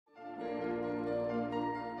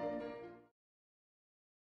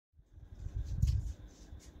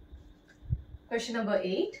Question number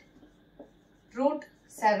 8. Root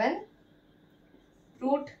 7,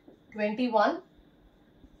 root 21,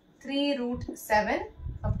 3 root 7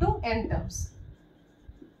 up to n terms.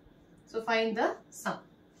 So find the sum.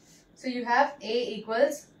 So you have a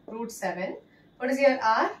equals root 7. What is your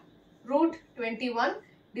r? Root 21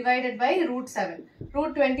 divided by root 7.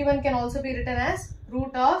 Root 21 can also be written as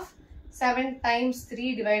root of 7 times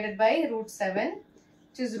 3 divided by root 7,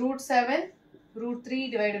 which is root 7, root 3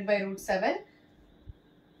 divided by root 7,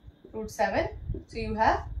 root 7. So you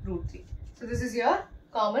have root 3. So this is your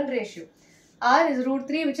common ratio. R is root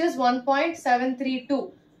 3, which is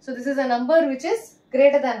 1.732. So this is a number which is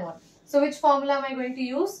greater than 1. So which formula am I going to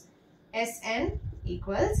use? Sn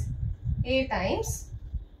equals a times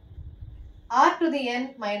r to the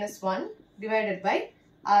n minus 1 divided by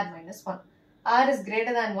r minus 1. R is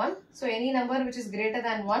greater than 1. So any number which is greater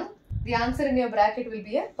than 1, the answer in your bracket will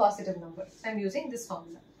be a positive number. So I am using this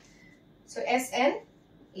formula. So Sn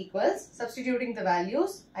equals, substituting the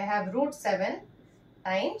values, I have root 7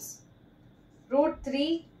 times root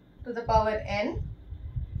 3 to the power n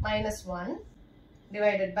minus 1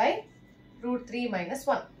 divided by root 3 minus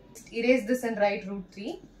 1. Erase this and write root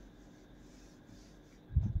 3.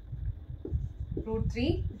 Root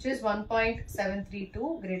 3, which is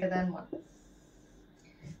 1.732 greater than 1.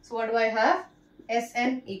 So what do I have?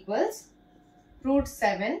 Sn equals root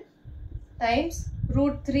 7 times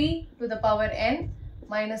root 3 to the power n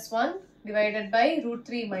minus 1 divided by root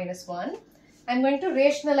 3 minus 1. I am going to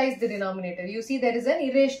rationalize the denominator. You see there is an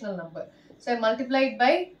irrational number. So I multiplied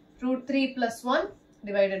by root 3 plus 1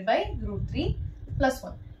 divided by root 3 plus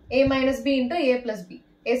 1. A minus b into a plus b.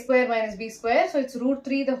 A square minus b square. So it's root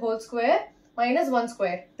 3 the whole square minus 1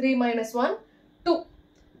 square. 3 minus 1, 2.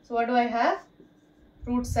 So what do I have?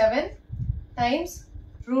 Root 7 times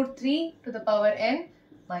root 3 to the power n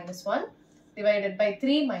minus 1 divided by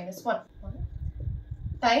 3 minus 1.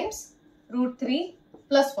 Times root 3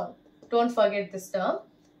 plus 1. Don't forget this term.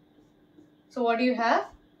 So what do you have?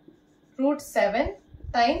 Root 7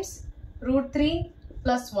 times root 3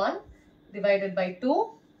 plus 1 divided by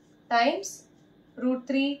 2 times root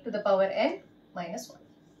 3 to the power n minus 1.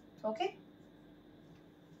 Okay.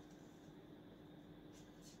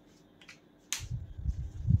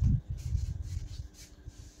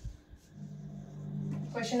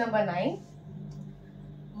 Question number 9.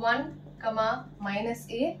 1, minus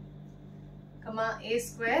a, a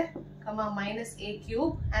square, minus a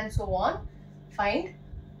cube, and so on. Find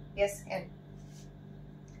Sn.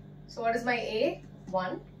 So what is my a?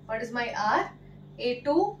 1. What is my r?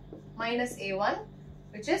 a2 minus a1,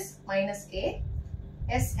 which is minus a.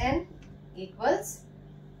 Sn equals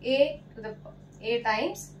a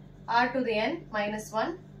times r to the n minus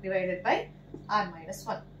 1 divided by r minus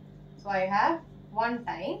 1. So I have 1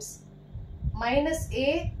 times minus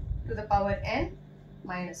a to the power n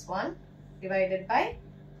minus 1 divided by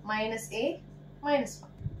minus a minus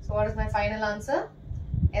 1. So what is my final answer?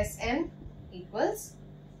 Sn equals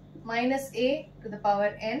minus a to the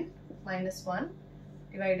power n minus 1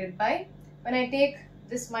 divided by, when I take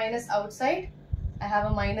this minus outside, I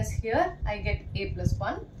have a minus here, I get a plus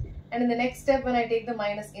 1. And in the next step, when I take the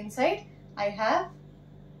minus inside, I have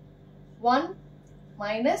 1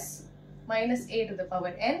 minus a to the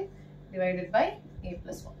power n divided by a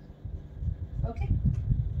plus 1. Okay.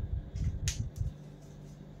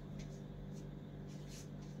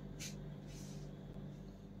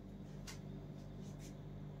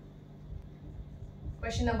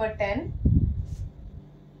 Question number 10.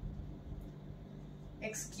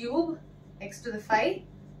 X cube, x to the 5,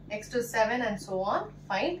 x to the 7, and so on.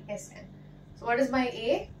 Find Sn. So what is my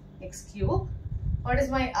a? X cube. What is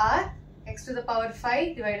my r? X to the power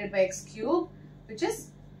 5 divided by x cube, which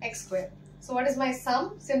is x square. So what is my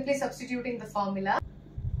sum? Simply substituting the formula.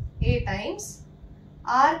 A times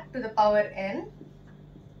r to the power n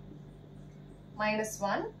minus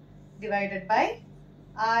 1 divided by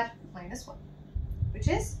r minus 1, which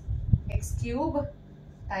is x cube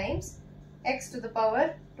times x to the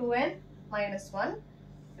power 2n minus 1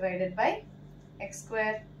 divided by x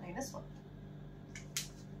square minus 1.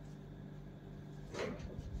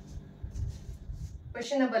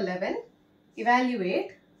 Question number 11.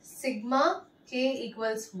 Evaluate sigma k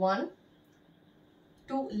equals 1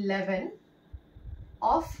 to 11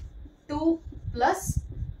 of 2 plus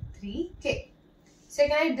 3k. So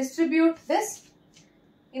can I distribute this?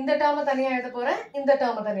 In the term in the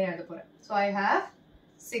term. So I have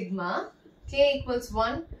sigma k equals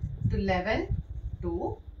 1 to 11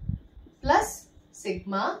 2 plus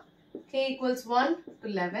sigma k equals 1 to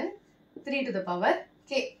 11 3 to the power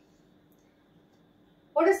k.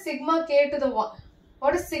 What is sigma k to the 1?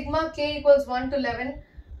 What is sigma k equals 1 to 11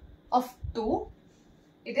 of 2.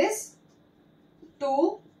 It is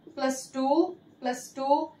 2 plus 2 plus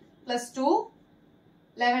 2 plus 2,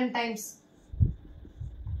 11 times.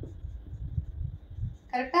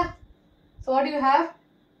 Correct? So what do you have?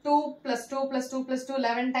 2 plus 2 plus 2 plus 2,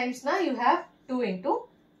 11 times. Now you have 2 into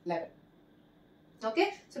 11.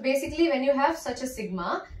 Okay. So basically when you have such a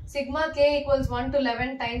sigma k equals 1 to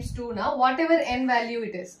 11 times 2 now, whatever n value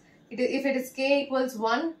it is, if it is k equals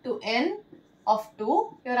 1 to n of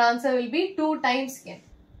 2, your answer will be 2 times n.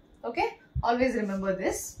 Okay. Always remember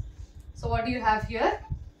this. So what do you have here?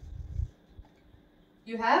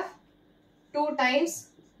 You have 2 times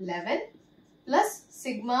 11 plus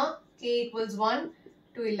sigma k equals 1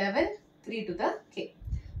 to 11, 3 to the k.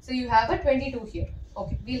 So you have a 22 here.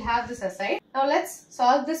 Okay, we'll have this aside. Now let's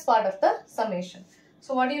solve this part of the summation.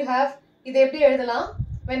 So what do you have?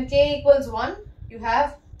 When k equals 1, you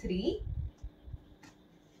have 3.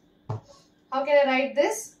 How can I write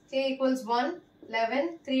this? K equals 1,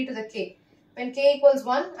 11, 3 to the k. When k equals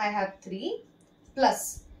 1, I have 3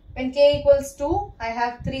 plus. When k equals 2, I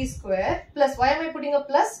have 3 square plus. Why am I putting a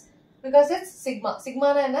plus? Because it's sigma.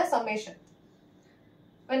 Sigma na a summation.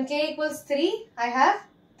 When k equals 3, I have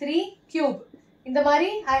 3 cube. In the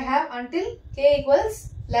mari, I have until k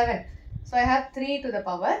equals 11. So I have 3 to the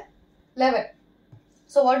power 11.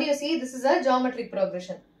 So what do you see? This is a geometric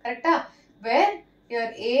progression. Correct? Where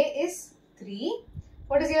your a is 3.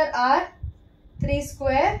 What is your r? 3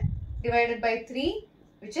 square divided by 3,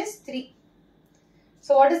 which is 3.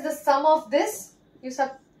 So what is the sum of this?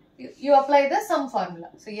 You apply the sum formula.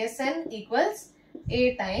 So Sn equals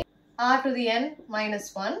a times r to the n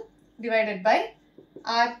minus 1 divided by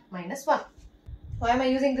r minus 1. Why am I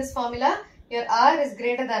using this formula? Your r is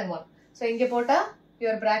greater than 1. So inge pota,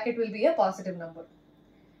 your bracket will be a positive number.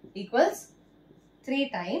 Equals 3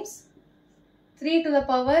 times 3 to the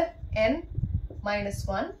power n minus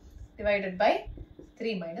 1 divided by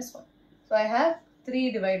 3 minus 1. So I have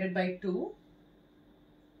 3 divided by 2.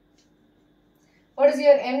 What is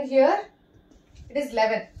your n here? It is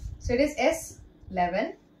 11. So it is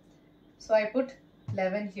S11. So I put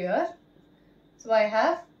 11 here. So I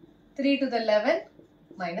have 3 to the 11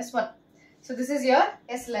 minus 1. So this is your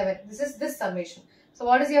S11. This is this summation. So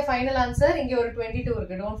what is your final answer? Inge oru 22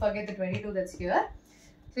 irukku. Don't forget the 22 that's here.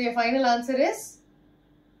 So your final answer is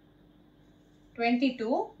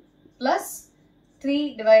 22 plus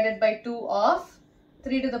 3 divided by 2 of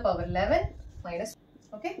 3 to the power 11 minus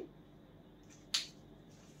 1. Okay.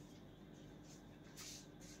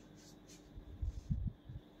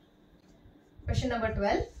 Question number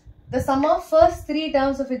 12. The sum of first 3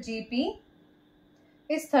 terms of a GP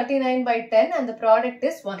is 39 by 10 and the product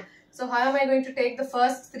is 1. So how am I going to take the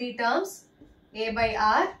first 3 terms? A by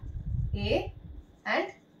R, A and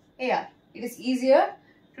AR. It is easier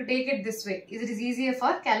to take it this way. It is easier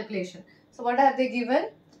for calculation. So what have they given?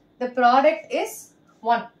 The product is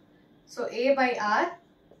 1. So A by R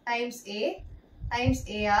times A times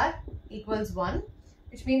AR equals 1,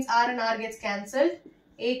 which means R and R gets cancelled.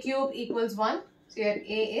 A cube equals 1. So your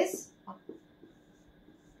A is 1.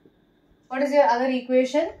 What is your other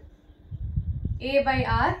equation? A by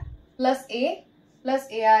R plus A plus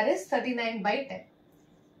AR is 39 by 10.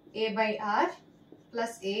 A by R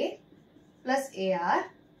plus A plus AR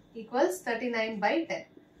equals 39 by 10.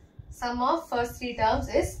 Sum of first 3 terms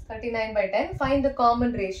is 39 by 10. Find the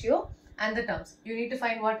common ratio and the terms. You need to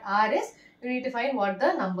find what R is. You need to find what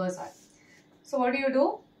the numbers are. So what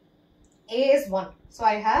do? A is 1. So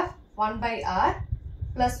I have 1 by R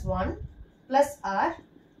plus 1 plus R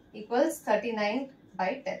equals 39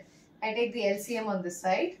 by 10. I take the LCM on this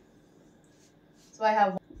side. So I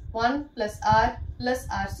have 1 plus R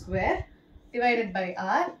square divided by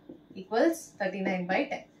R equals 39 by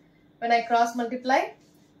 10. When I cross multiply,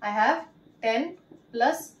 I have 10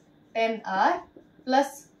 plus 10R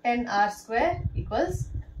plus 10R square equals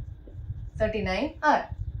 39R.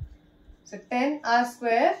 So 10R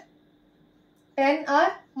square,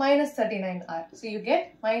 10R minus 39R. So you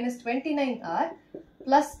get minus 29R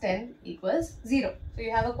plus 10 equals 0. So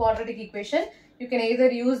you have a quadratic equation. You can either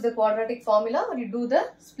use the quadratic formula or you do the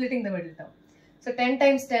splitting the middle term. So 10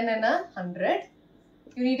 times 10 and 100.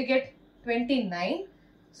 You need to get 29.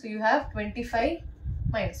 So you have 25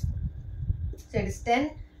 minus 4. So it is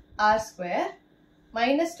 10R square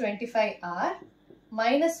minus 25R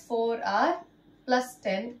minus 4R plus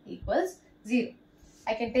 10 equals 0.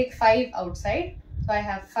 I can take 5 outside. So I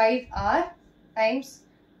have 5R times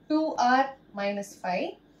 2R minus 5.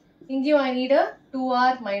 In here I need a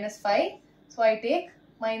 2R minus 5. So I take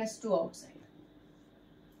minus 2 outside.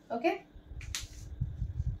 Okay.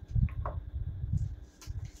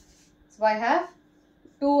 So I have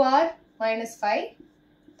 2R minus 5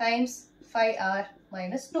 times 5r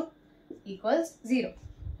minus 2 equals 0.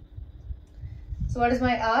 So what is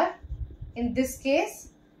my r? In this case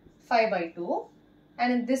 5 by 2,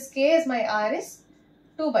 and in this case my r is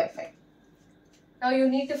 2 by 5. Now you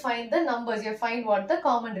need to find the numbers. You find what the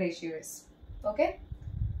common ratio is. Okay.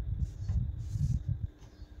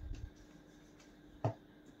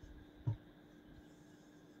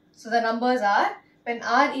 So the numbers are, when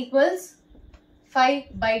r equals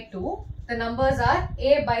 5 by 2, the numbers are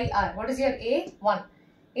a by r. What is your a? 1.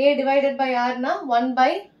 A divided by r na 1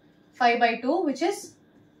 by 5 by 2, which is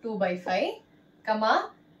 2 by 5,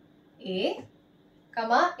 comma a,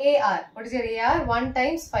 comma ar. What is your ar? 1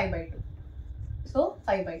 times 5 by 2. So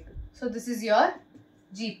 5 by 2. So this is your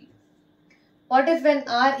GP. What if when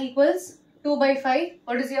r equals 2 by 5?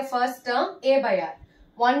 What is your first term? A by r.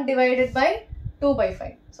 1 divided by 2 by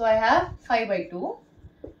 5. So I have 5 by 2,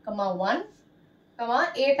 comma 1,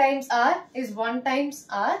 comma a times r is 1 times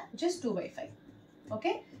r, which is 2 by 5.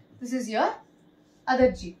 Okay. This is your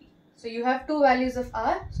other GP. So you have two values of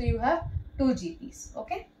r. So you have two GPs.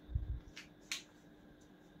 Okay.